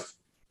Christ,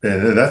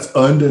 and that's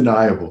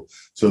undeniable.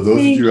 So those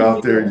of you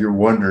out there, you're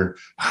wondering,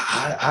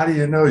 how do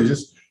you know? You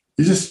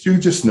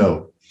just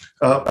know.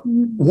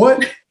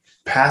 What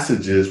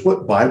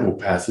Bible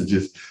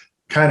passages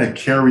kind of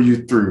carry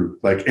you through?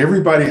 Like,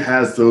 everybody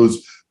has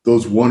those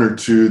one or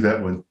two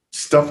that when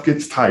stuff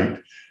gets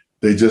tight,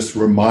 they just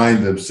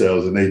remind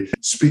themselves and they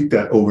speak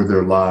that over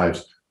their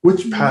lives.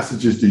 Which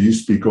passages do you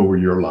speak over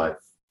your life?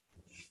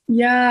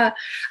 Yeah.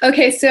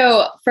 Okay.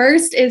 So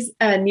first is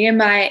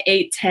Nehemiah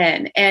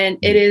 8:10, and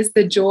it is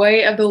the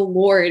joy of the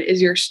Lord is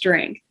your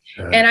strength.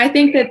 Yeah. And I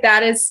think that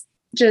that is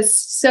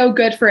just so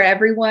good for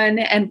everyone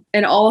and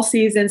in all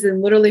seasons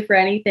and literally for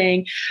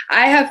anything.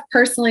 I have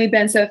personally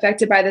been so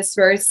affected by this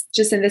verse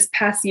just in this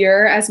past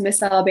year as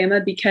Miss Alabama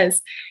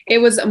because it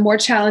was a more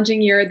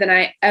challenging year than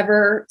I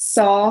ever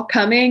saw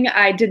coming.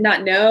 I did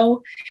not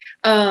know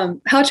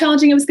how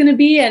challenging it was going to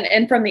be.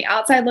 And from the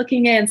outside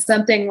looking in,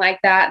 something like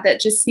that,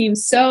 that just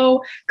seems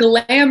so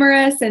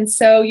glamorous and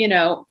so,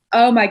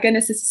 oh my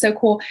goodness, this is so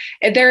cool.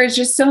 There is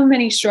just so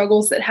many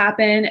struggles that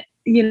happen,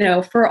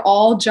 for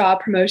all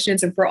job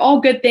promotions and for all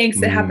good things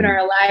that happen in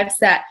our lives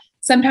that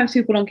sometimes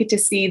people don't get to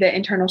see the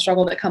internal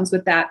struggle that comes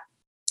with that.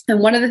 And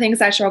one of the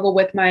things I struggled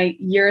with my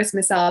year as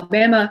Miss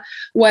Alabama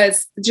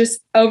was just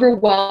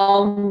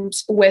overwhelmed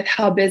with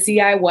how busy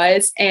I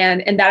was.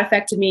 And that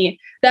affected me.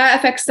 That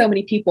affects so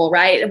many people,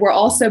 right? We're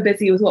all so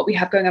busy with what we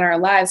have going on in our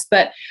lives.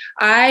 But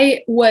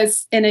I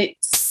was in a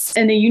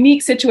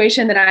unique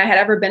situation that I had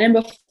ever been in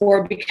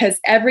before, because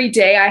every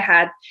day I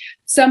had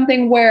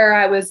something where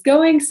I was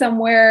going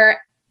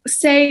somewhere.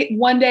 Say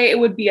one day it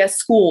would be a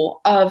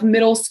school of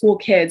middle school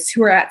kids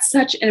who are at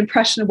such an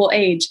impressionable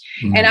age.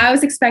 And I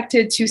was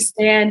expected to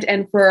stand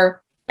and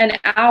for an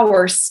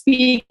hour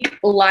speak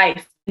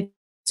life to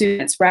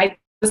students, right?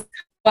 That's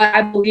what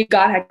I believe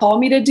God had called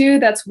me to do.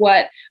 That's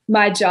what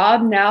my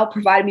job now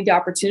provided me the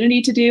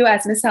opportunity to do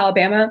as Miss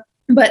Alabama.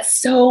 But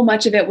so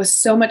much of it was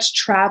so much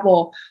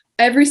travel.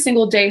 Every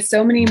single day,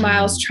 so many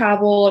miles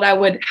traveled. I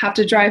would have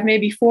to drive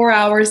maybe 4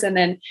 hours and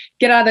then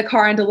get out of the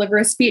car and deliver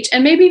a speech.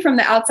 And maybe from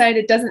the outside,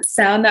 it doesn't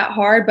sound that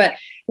hard, but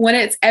when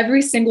it's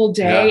every single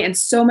day and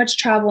so much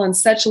travel and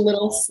such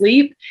little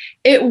sleep,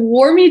 it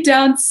wore me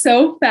down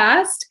so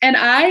fast. And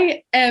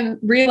I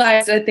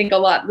realized, I think a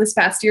lot this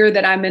past year,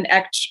 that I'm an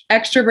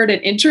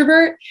extroverted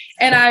introvert.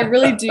 And I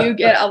really do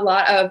get a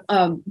lot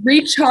of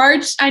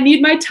recharge. I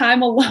need my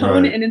time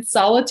alone and in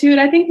solitude.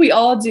 I think we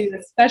all do,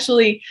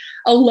 especially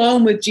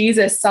alone with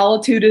Jesus.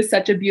 Solitude is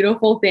such a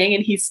beautiful thing,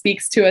 and he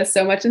speaks to us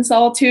so much in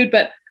solitude,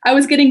 but I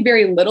was getting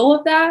very little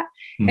of that.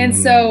 And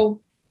so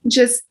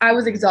I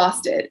was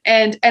exhausted.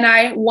 And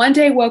I one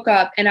day woke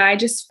up and I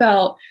just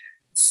felt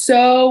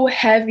so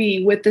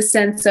heavy with the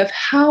sense of,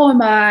 how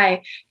am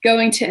I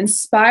going to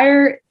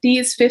inspire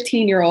these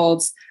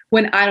 15-year-olds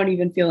when I don't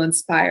even feel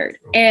inspired?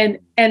 And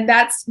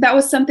that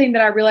was something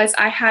that I realized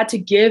I had to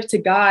give to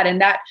God.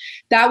 And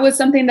that was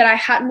something that I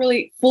hadn't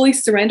really fully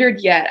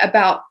surrendered yet,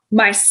 about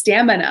my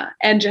stamina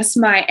and just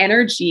my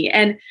energy.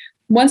 And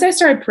once I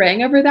started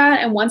praying over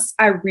that, and once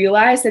I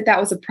realized that that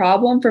was a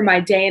problem for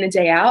my day in and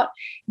day out,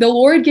 the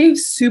Lord gave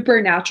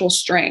supernatural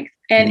strength.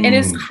 And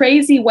it's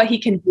crazy what he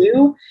can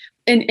do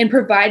in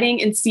providing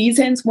in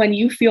seasons when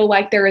you feel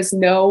like there is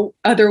no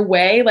other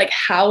way. Like,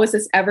 how is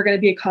this ever going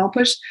to be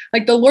accomplished?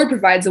 Like, the Lord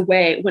provides a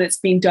way when it's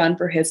being done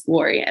for his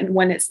glory and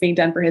when it's being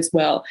done for his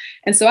will.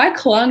 And so I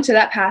clung to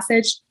that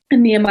passage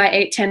in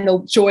Nehemiah 8:10,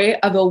 the joy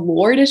of the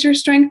Lord is your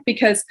strength,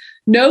 because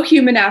no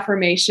human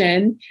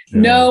affirmation,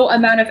 no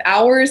amount of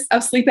hours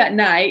of sleep at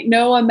night,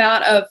 no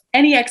amount of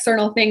any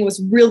external thing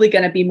was really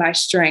going to be my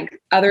strength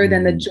other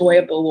than the joy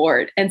of the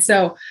Lord. And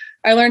so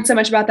I learned so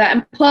much about that.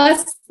 And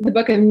plus, the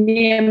book of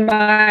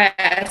Nehemiah,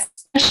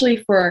 especially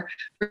for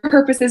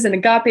purposes and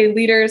agape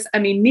leaders, I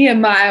mean,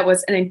 Nehemiah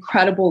was an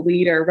incredible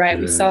leader, right?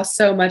 We saw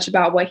so much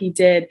about what he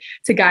did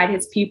to guide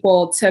his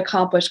people to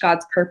accomplish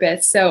God's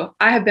purpose. So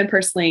I have been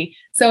personally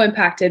so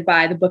impacted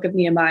by the book of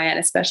Nehemiah, and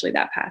especially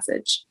that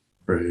passage.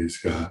 Praise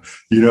God.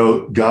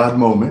 God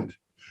moment.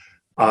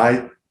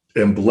 I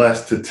am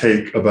blessed to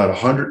take about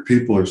 100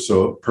 people or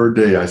so per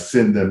day. I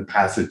send them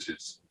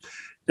passages.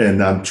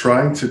 And I'm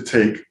trying to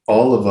take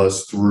all of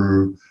us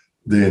through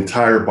the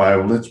entire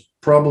Bible. It's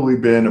probably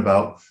been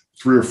about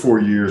 3 or 4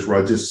 years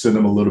where I just send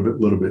them a little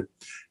bit.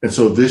 And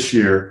so this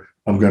year,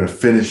 I'm going to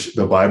finish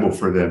the Bible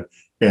for them.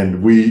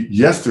 And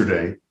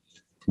yesterday,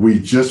 we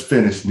just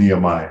finished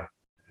Nehemiah.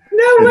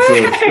 No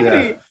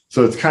way!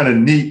 So it's kind of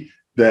neat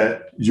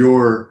that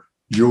your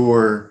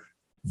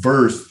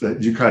verse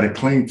that you kind of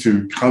cling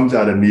to comes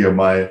out of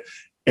Nehemiah,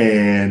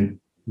 and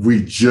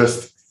we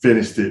just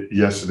finished it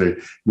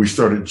yesterday. We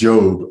started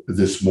Job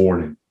this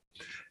morning.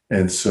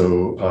 And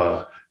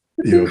so,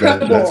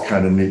 that's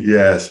kind of neat.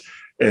 Yes.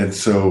 And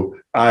so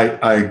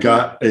I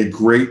got a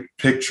great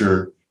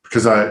picture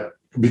because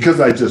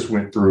I just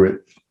went through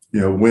it.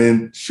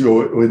 When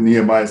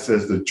Nehemiah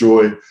says the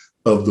joy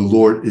of the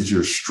Lord is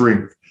your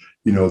strength,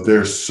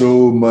 there's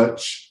so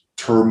much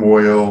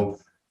turmoil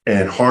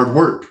and hard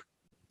work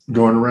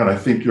going around. I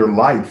think your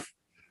life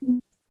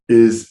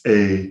is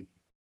a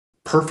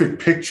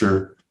perfect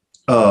picture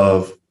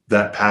of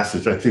that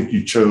passage. I think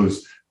you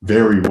chose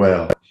very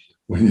well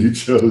when you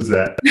chose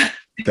that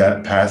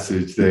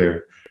passage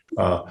there.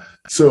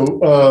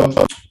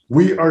 So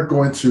we are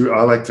going to,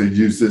 I like to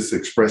use this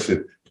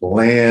expression,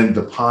 land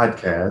the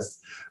podcast.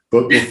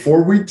 But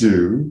before we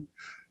do,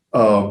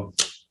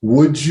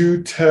 would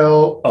you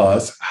tell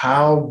us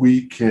how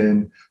we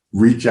can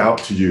reach out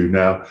to you?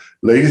 Now,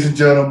 ladies and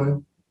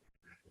gentlemen,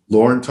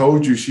 Lauren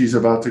told you she's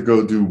about to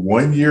go do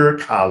 1 year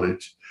of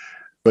college,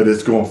 but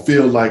it's going to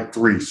feel like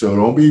 3. So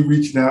don't be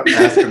reaching out,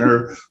 asking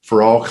her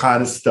for all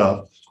kind of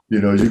stuff.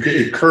 You know, you can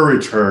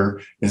encourage her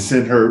and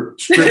send her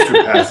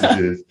scripture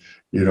passages,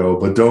 you know,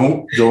 but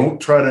don't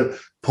try to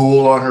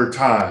pull on her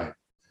time.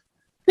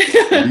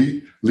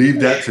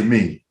 Leave that to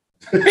me.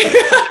 Thank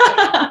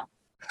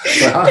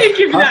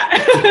you for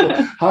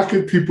that. How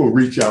can people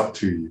reach out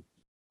to you?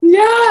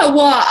 Yeah,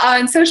 well,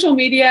 on social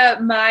media,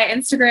 my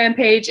Instagram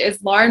page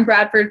is Lauren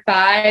Bradford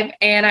 5,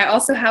 and I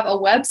also have a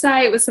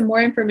website with some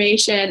more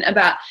information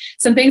about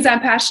some things I'm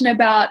passionate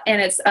about, and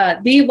it's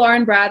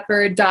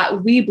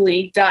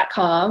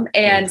thelaurenbradford.weebly.com,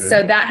 and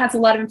so that has a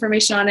lot of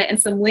information on it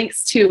and some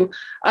links to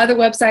other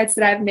websites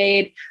that I've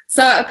made.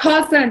 So a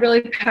cause that I'm really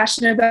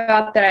passionate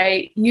about that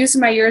I used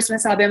in my years in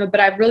West Alabama,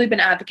 but I've really been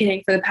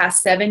advocating for the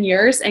past 7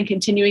 years and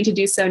continuing to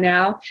do so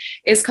now,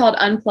 is called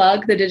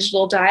Unplug, the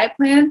Digital Diet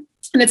Plan.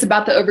 And it's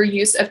about the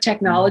overuse of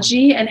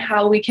technology and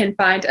how we can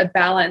find a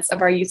balance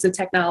of our use of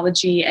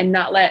technology and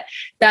not let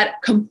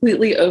that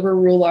completely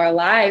overrule our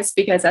lives.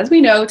 Because as we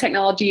know,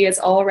 technology is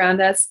all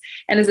around us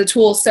and is a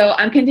tool. So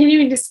I'm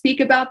continuing to speak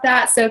about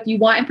that. So if you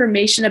want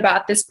information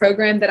about this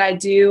program that I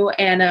do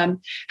and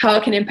how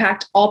it can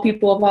impact all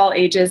people of all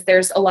ages,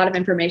 there's a lot of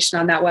information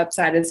on that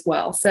website as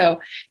well.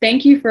 So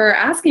thank you for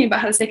asking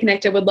about how to stay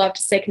connected. Would love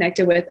to stay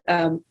connected with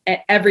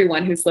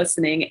everyone who's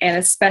listening, and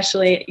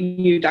especially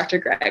you, Dr.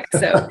 Greg.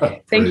 So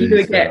thank you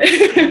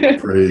again.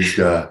 Praise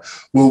God.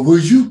 Well, will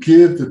you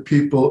give the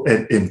people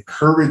an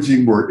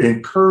encouraging word?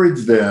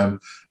 Encourage them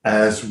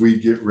as we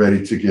get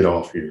ready to get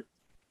off here.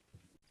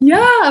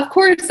 Yeah, of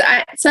course.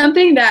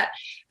 Something that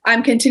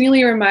I'm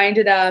continually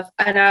reminded of,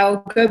 and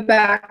I'll go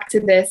back to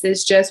this,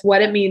 is just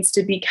what it means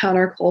to be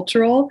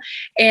countercultural.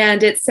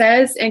 And it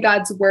says in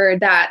God's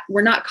word that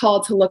we're not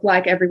called to look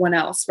like everyone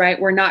else,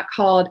 right? We're not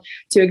called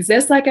to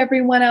exist like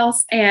everyone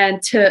else,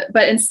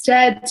 but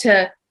instead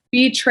to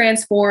be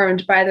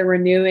transformed by the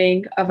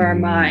renewing of our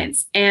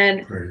minds.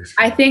 And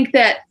I think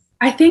that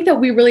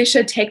we really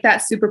should take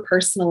that super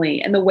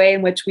personally in the way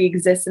in which we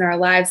exist in our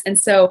lives. And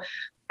so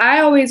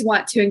I always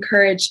want to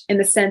encourage in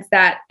the sense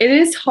that it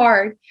is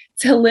hard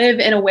to live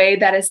in a way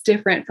that is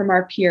different from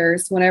our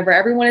peers whenever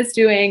everyone is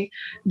doing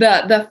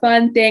the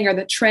fun thing or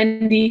the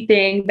trendy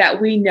thing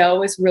that we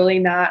know is really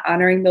not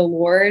honoring the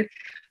Lord.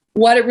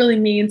 What it really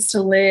means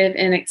to live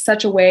in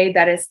such a way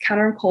that is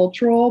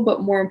countercultural,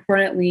 but more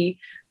importantly,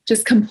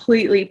 just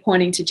completely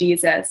pointing to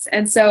Jesus.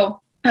 And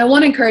so I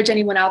want to encourage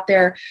anyone out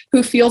there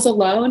who feels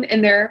alone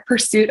in their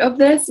pursuit of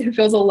this, who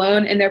feels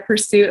alone in their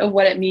pursuit of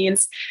what it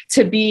means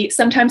to be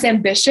sometimes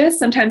ambitious.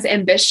 Sometimes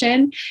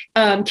ambition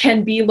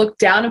can be looked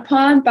down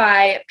upon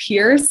by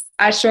peers.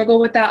 I struggle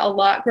with that a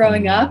lot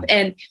growing up,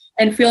 and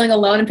feeling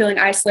alone and feeling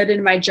isolated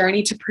in my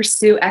journey to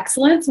pursue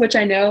excellence, which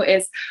I know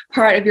is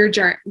part of your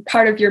journey,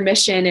 part of your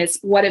mission, is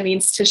what it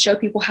means to show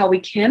people how we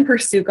can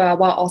pursue God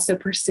while also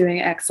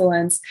pursuing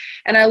excellence.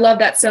 And I love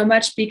that so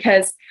much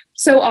because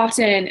so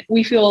often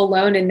we feel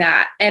alone in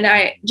that. And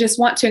I just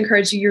want to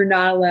encourage you, you're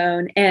not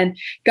alone. And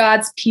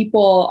God's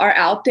people are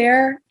out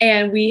there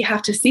and we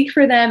have to seek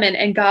for them,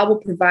 and God will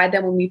provide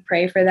them when we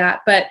pray for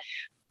that. But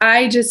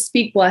I just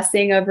speak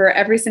blessing over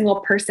every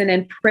single person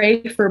and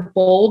pray for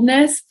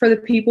boldness for the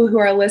people who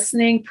are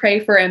listening. Pray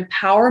for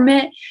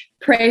empowerment.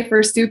 Pray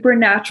for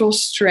supernatural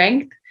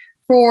strength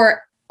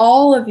for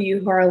all of you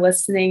who are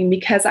listening,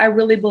 because I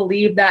really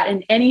believe that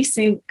in any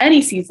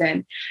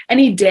season,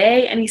 any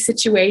day, any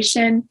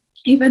situation,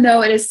 even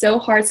though it is so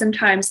hard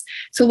sometimes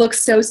to look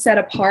so set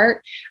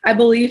apart, I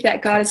believe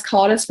that God has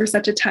called us for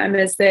such a time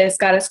as this.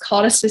 God has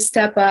called us to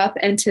step up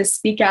and to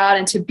speak out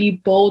and to be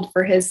bold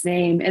for his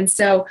name. And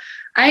so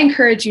I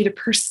encourage you to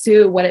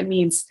pursue what it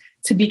means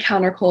to be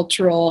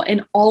countercultural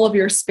in all of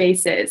your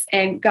spaces.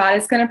 And God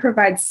is going to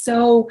provide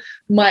so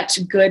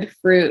much good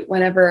fruit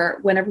whenever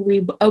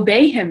we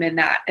obey him in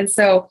that. And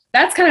so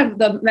that's kind of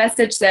the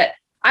message that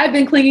I've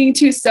been clinging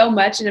to so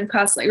much and I'm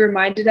constantly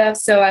reminded of.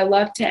 So I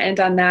love to end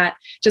on that,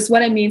 just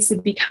what it means to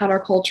be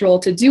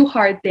countercultural, to do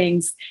hard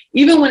things,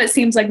 even when it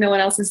seems like no one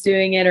else is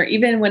doing it, or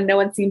even when no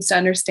one seems to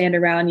understand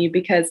around you,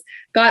 because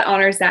God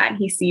honors that and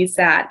he sees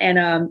that.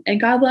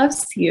 And God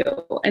loves you.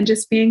 And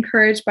just be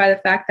encouraged by the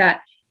fact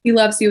that he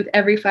loves you with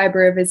every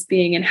fiber of his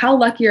being. And how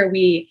lucky are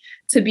we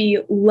to be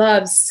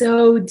loved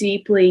so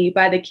deeply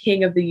by the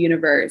King of the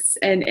universe.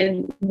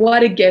 And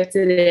what a gift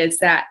it is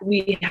that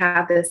we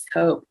have this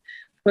hope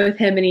with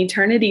him in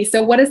eternity.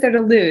 So what is there to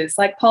lose?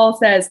 Like Paul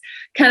says,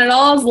 count it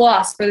all as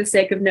lost for the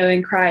sake of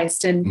knowing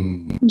Christ,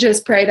 and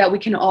just pray that we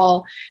can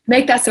all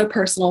make that so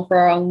personal for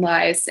our own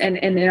lives and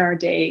in our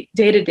day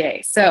to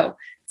day. So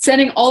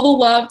sending all the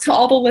love to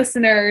all the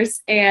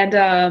listeners, and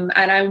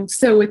I'm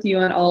so with you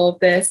on all of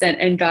this,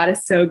 and God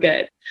is so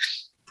good.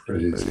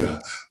 Praise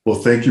God.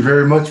 Well, thank you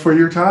very much for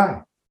your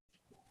time.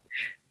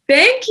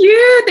 Thank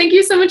you. Thank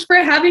you so much for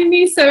having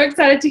me. So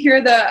excited to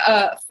hear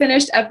the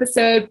finished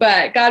episode,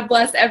 but God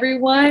bless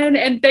everyone.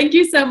 And thank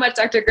you so much,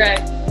 Dr. Greg.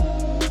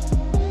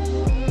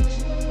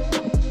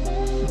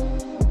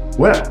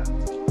 Well,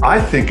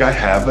 I think I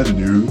have a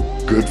new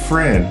good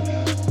friend.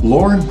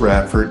 Lauren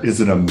Bradford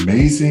is an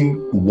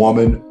amazing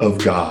woman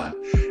of God,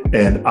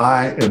 and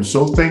I am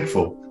so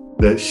thankful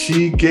that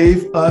she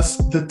gave us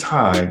the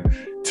time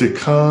to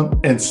come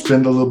and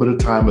spend a little bit of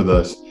time with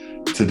us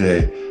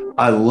today.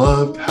 I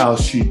loved how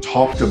she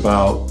talked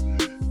about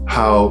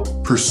how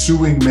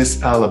pursuing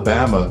Miss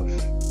Alabama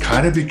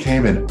kind of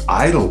became an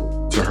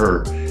idol to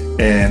her,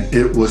 and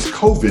it was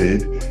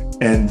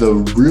COVID and the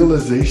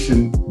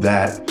realization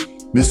that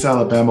Miss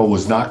Alabama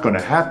was not going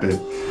to happen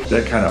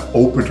that kind of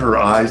opened her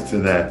eyes to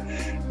that.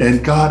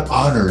 And God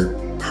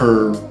honored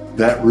her,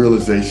 that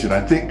realization.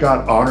 I think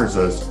God honors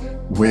us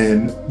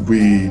when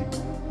we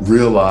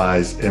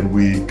realize and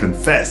we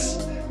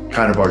confess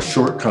kind of our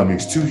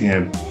shortcomings to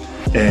Him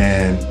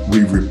and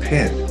we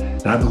repent.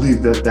 And I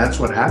believe that that's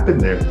what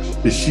happened there,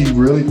 is she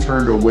really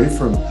turned away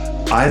from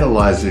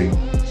idolizing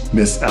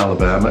Miss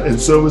Alabama. And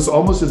so it's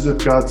almost as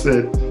if God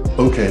said,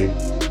 okay,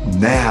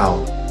 now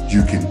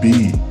you can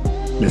be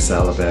Miss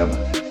Alabama.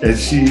 And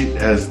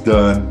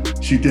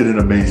she did an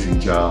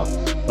amazing job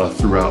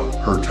throughout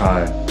her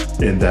time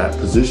in that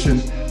position.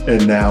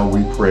 And now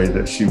we pray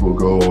that she will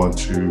go on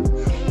to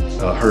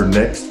her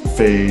next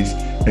phase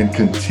and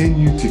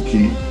continue to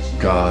keep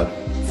God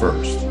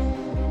first.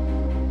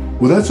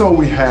 Well, that's all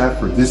we have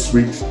for this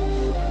week's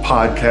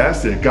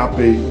podcast, the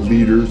Agape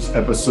Leaders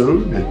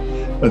episode.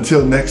 And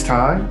until next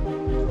time,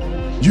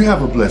 you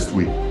have a blessed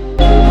week.